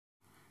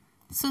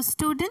So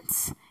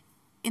students,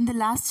 in the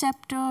last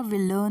chapter we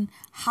learn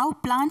how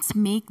plants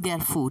make their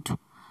food.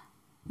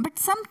 But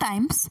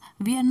sometimes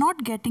we are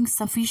not getting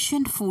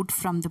sufficient food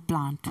from the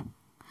plant.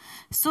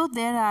 So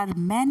there are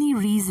many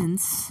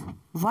reasons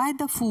why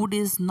the food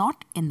is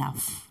not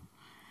enough.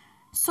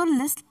 So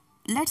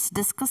let's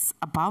discuss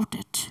about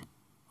it.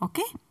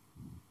 Okay?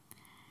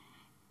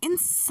 In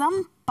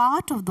some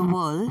part of the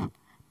world,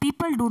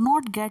 people do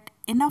not get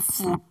enough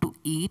food to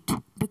eat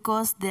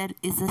because there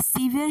is a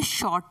severe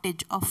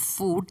shortage of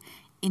food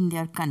in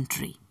their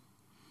country.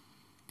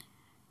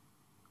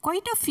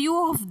 Quite a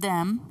few of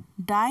them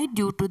die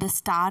due to the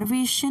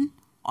starvation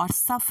or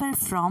suffer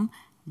from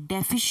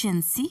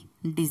deficiency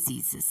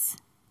diseases.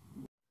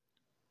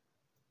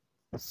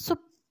 So,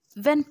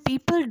 when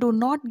people do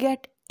not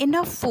get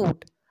enough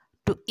food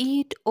to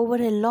eat over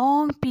a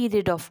long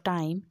period of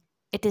time,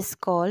 it is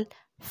called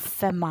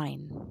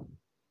famine.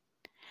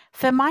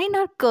 Famine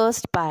are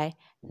caused by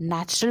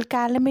natural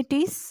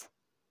calamities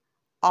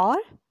or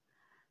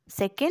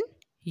second,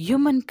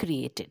 human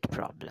created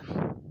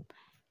problem.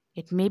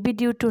 It may be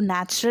due to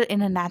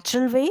in a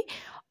natural way,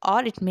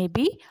 or it may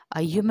be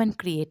a human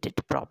created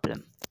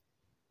problem.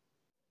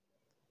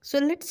 So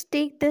let's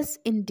take this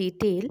in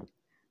detail.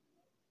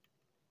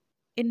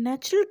 In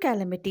natural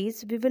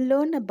calamities, we will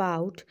learn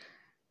about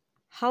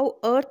how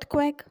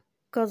earthquake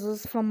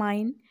causes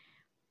famine,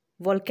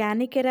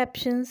 volcanic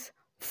eruptions,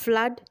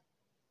 flood,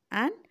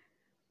 and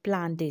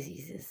plant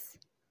diseases.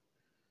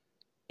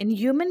 In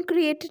human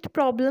created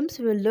problems,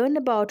 we will learn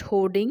about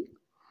hoarding,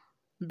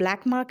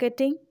 black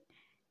marketing,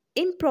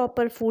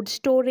 improper food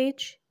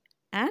storage,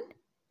 and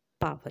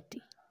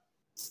poverty.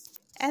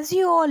 As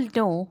you all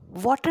know,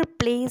 water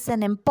plays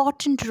an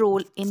important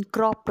role in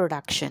crop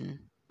production.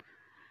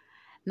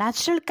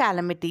 Natural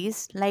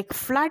calamities like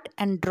flood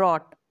and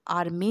drought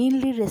are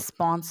mainly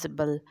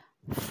responsible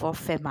for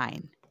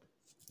famine.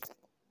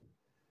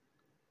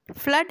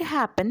 Flood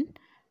happen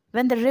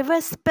when the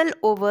rivers spill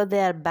over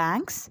their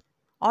banks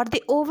or they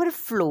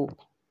overflow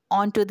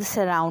onto the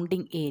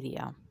surrounding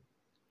area.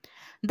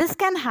 This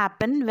can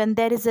happen when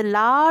there is a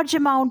large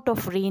amount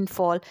of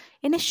rainfall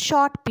in a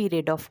short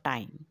period of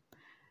time.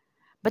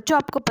 बच्चों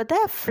आपको पता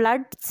है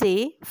flood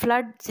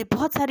से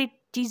बहुत सारी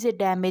चीज़ें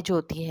damage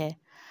होती है,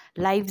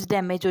 लाइव्स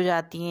डैमेज हो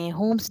जाती हैं,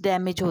 होम्स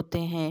डैमेज होते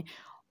हैं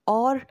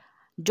और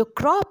जो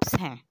क्रॉप्स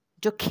हैं,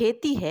 जो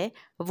खेती है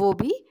वो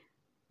भी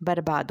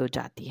बर्बाद हो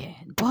जाती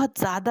है. बहुत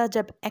ज़्यादा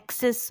जब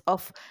एक्सेस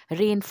ऑफ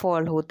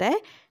रेनफॉल होता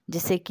है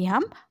जिसे कि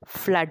हम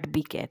फ्लड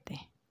भी कहते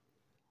हैं.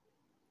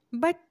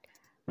 But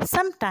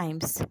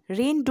sometimes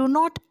rain do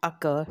not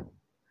occur.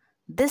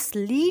 This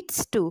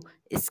leads to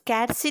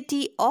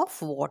scarcity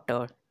of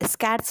water.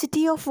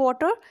 Scarcity of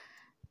water,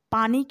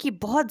 पानी की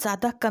बहुत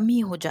ज़्यादा कमी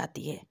हो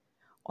जाती है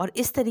और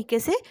इस तरीके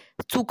से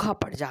सूखा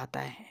पड़ जाता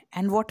है.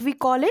 And what we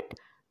call it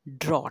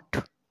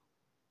drought.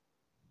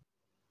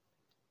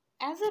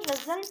 As a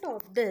result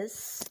of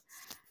this,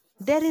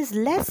 there is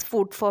less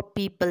food for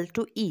people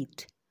to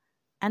eat,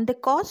 and the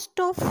cost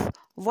of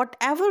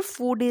whatever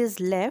food is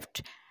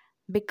left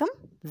become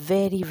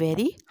very,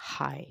 very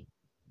high.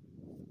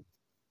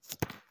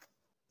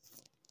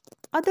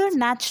 Other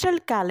natural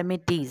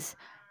calamities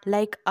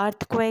like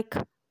earthquake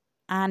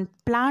and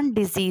plant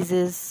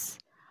diseases,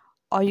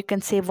 or you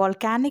can say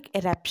volcanic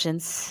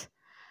eruptions,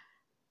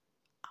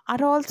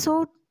 are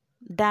also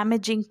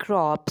damaging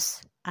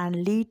crops and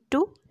lead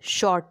to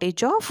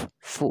shortage of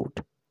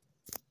food.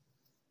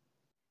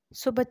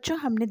 So बच्चों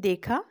हमने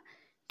देखा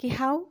कि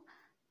how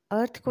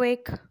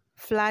earthquake,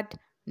 flood,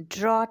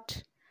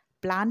 drought,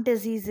 plant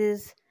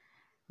diseases,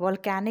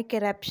 volcanic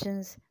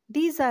eruptions,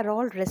 these are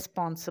all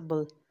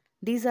responsible.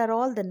 These are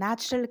all the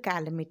natural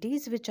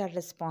calamities which are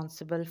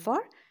responsible for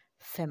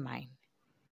famine.